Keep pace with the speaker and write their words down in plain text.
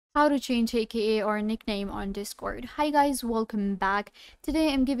How to change aka or nickname on Discord. Hi guys, welcome back.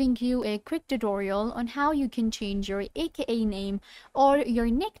 Today I'm giving you a quick tutorial on how you can change your aka name or your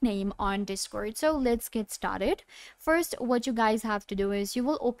nickname on Discord. So let's get started. First, what you guys have to do is you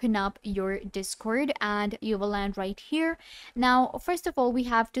will open up your Discord and you will land right here. Now, first of all, we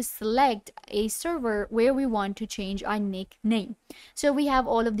have to select a server where we want to change our nickname. So we have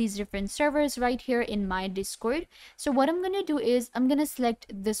all of these different servers right here in my Discord. So what I'm going to do is I'm going to select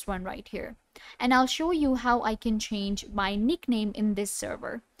this one right here, and I'll show you how I can change my nickname in this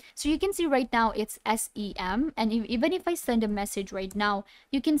server. So you can see right now it's SEM, and even if I send a message right now,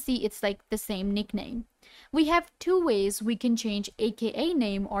 you can see it's like the same nickname. We have two ways we can change aka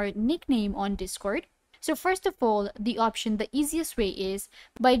name or nickname on Discord. So first of all, the easiest way is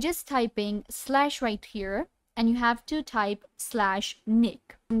by just typing slash right here, and you have to type slash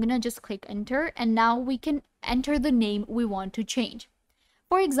nick. I'm gonna just click enter, and now we can enter the name we want to change.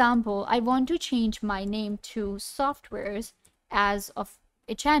 For example, I want to change my name to Softwares as of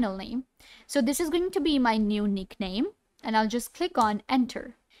a channel name. So this is going to be my new nickname, and I'll just click on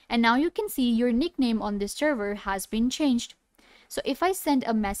enter. And now you can see your nickname on this server has been changed. So if I send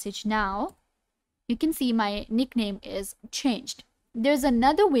a message now, you can see my nickname is changed. There's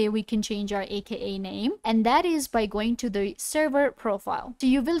another way we can change our aka name, and that is by going to the server profile. So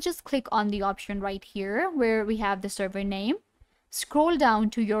you will just click on the option right here where we have the server name. Scroll down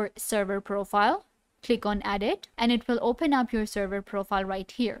to your server profile, click on edit, and it will open up your server profile right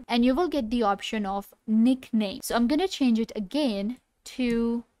here. And you will get the option of nickname. So I'm going to change it again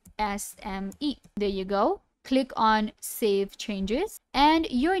to SME. There you go. Click on save changes and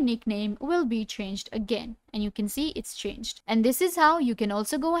your nickname will be changed again. And you can see it's changed. And this is how you can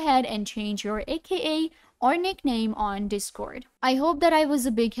also go ahead and change your aka or nickname on Discord. I hope that I was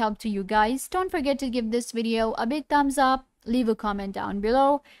a big help to you guys. Don't forget to give this video a big thumbs up. Leave a comment down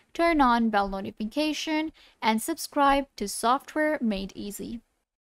below, turn on bell notification, and subscribe to Software Made Easy.